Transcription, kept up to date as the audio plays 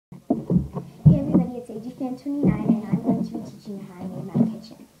Hey everybody, it's AGFan29 and I'm going to be teaching you how I made my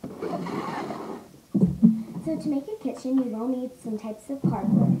kitchen. So to make a kitchen, you will need some types of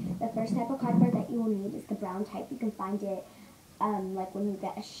cardboard. The first type of cardboard that you will need is the brown type. You can find it like when you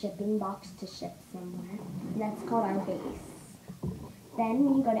get a shipping box to ship somewhere. And that's called our base. Then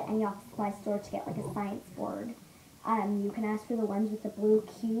when you go to any office supply store to get like a science board, you can ask for the ones with the blue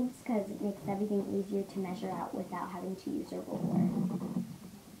cubes because it makes everything easier to measure out without having to use a ruler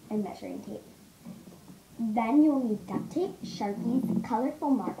and measuring tape. Then you'll need duct tape, Sharpies, colorful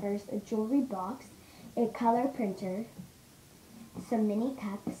markers, a jewelry box, a color printer, some mini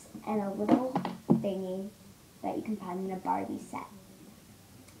cups, and a little thingy that you can find in a Barbie set.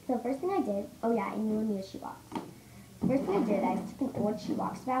 So the first thing I did, oh yeah, and you will need a shoebox. The first thing I did, I took an old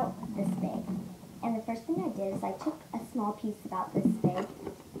shoebox about this big. And the first thing I did is I took a small piece about this big,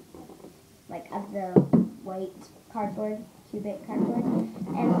 like of the white cardboard, cubic cardboard,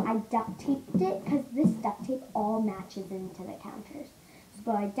 and I duct taped it because this duct tape all matches into the counters.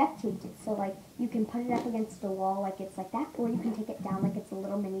 So I duct taped it so like you can put it up against a wall like it's like that, or you can take it down like it's a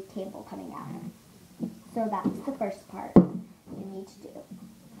little mini table coming out. So that's the first part you need to do.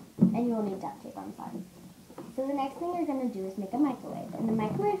 And you will need duct tape, I'm sorry. So the next thing you're going to do is make a microwave. And the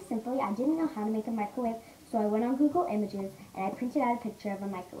microwave, simply, I didn't know how to make a microwave, so I went on Google Images and I printed out a picture of a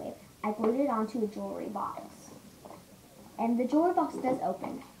microwave. I glued it onto a jewelry box. And the jewelry box does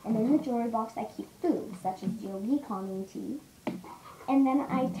open. And in the jewelry box I keep food, such as yogi, calming tea. And then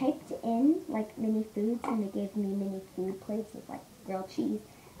I typed in like mini foods and they gave me mini food plates with like grilled cheese.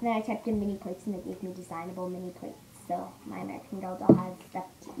 And then I typed in mini plates and they gave me designable mini plates. So my American Girl doll has stuff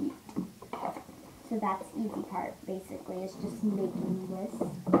to eat. So that's the easy part, basically, is just making this.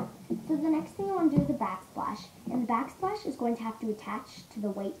 So the next thing I want to do is a backsplash. And the backsplash is going to have to attach to the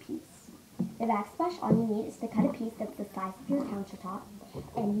white piece. The backsplash, all you need is to cut a piece that's the size of your countertop,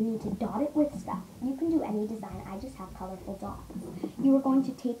 and you need to dot it with stuff. You can do any design, I just have colorful dots. You are going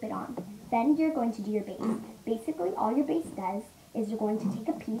to tape it on. Then you're going to do your base. Basically, all your base does is you're going to take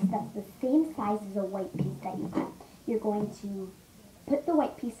a piece that's the same size as a white piece that you cut. You're going to put the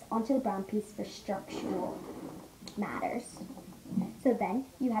white piece onto the brown piece for structural matters. So then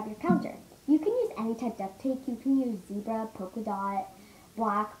you have your counter. You can use any type of duct tape. You can use zebra, polka dot,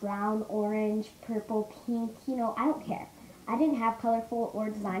 black, brown, orange, purple, pink, you know, I don't care. I didn't have colorful or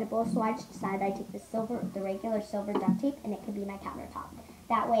designable, so I just decided I'd take the regular silver duct tape and it could be my countertop.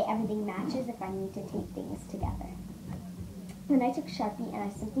 That way everything matches if I need to tape things together. Then I took Sharpie and I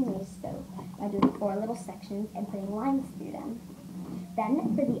simply made a stove by doing 4 little sections and putting lines through them.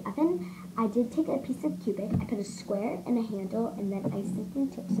 Then for the oven, I did take a piece of cubic, I put a square and a handle, and then I simply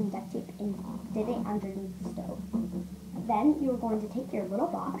took some duct tape and did it underneath the stove. Then you're going to take your little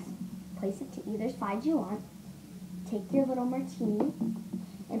box, place it to either side you want, take your little martini,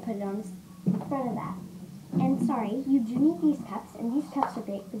 and put it on the front of that. And sorry, you do need these cups, and these cups are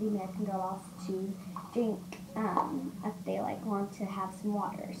great for the American Girl dolls to drink if they like want to have some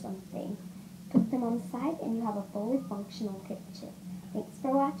water or something. Put them on the side, and you have a fully functional kitchen. Thanks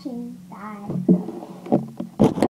for watching. Bye.